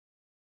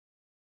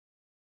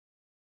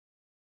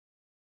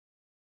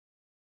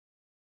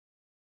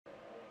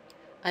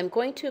I'm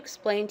going to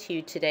explain to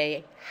you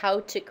today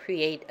how to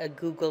create a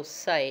Google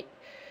site.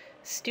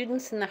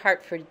 Students in the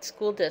Hartford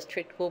School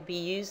District will be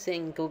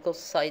using Google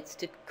Sites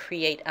to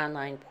create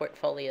online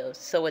portfolios,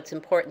 so it's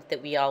important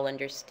that we all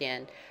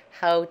understand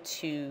how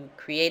to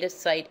create a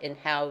site and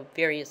how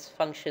various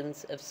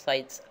functions of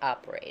sites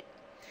operate.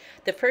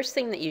 The first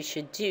thing that you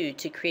should do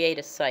to create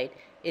a site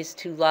is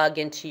to log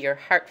into your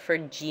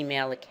Hartford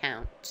Gmail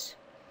account.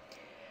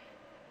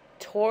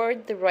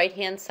 Toward the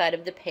right-hand side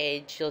of the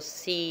page, you'll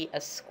see a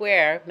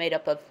square made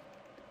up of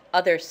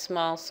other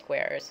small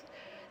squares.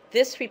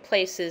 This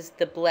replaces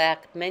the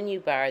black menu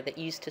bar that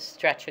used to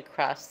stretch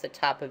across the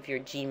top of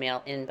your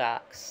Gmail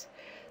inbox.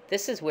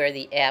 This is where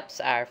the apps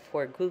are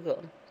for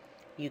Google.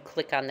 You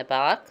click on the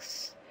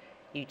box,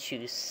 you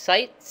choose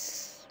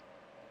Sites,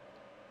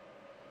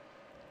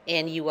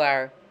 and you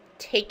are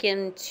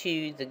taken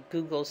to the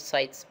Google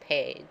Sites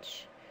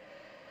page.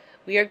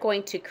 We are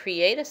going to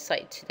create a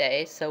site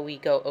today, so we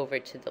go over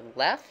to the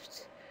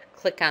left,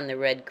 click on the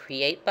red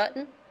Create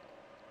button,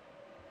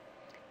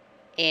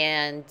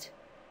 and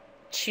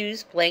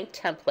choose Blank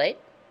Template.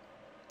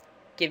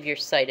 Give your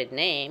site a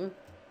name.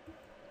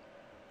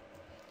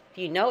 If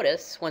you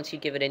notice, once you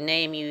give it a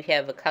name, you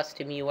have a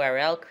custom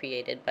URL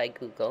created by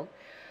Google.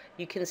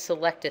 You can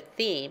select a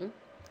theme.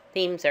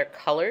 Themes are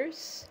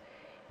colors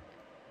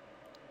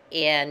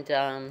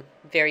and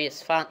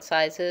various font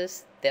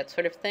sizes, that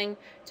sort of thing.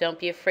 Don't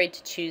be afraid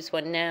to choose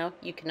one now.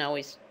 You can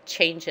always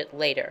change it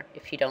later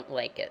if you don't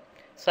like it.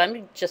 So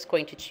I'm just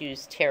going to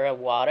choose Terra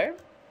Water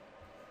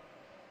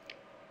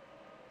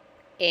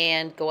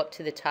and go up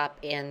to the top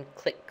and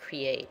click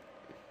Create.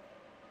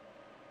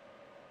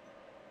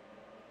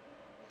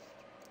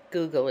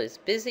 Google is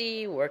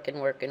busy, working,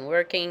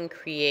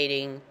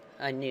 creating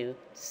a new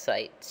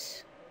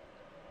site.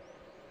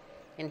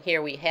 And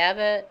here we have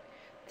it.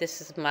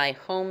 This is my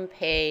home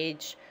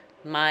page,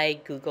 my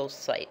Google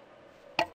site.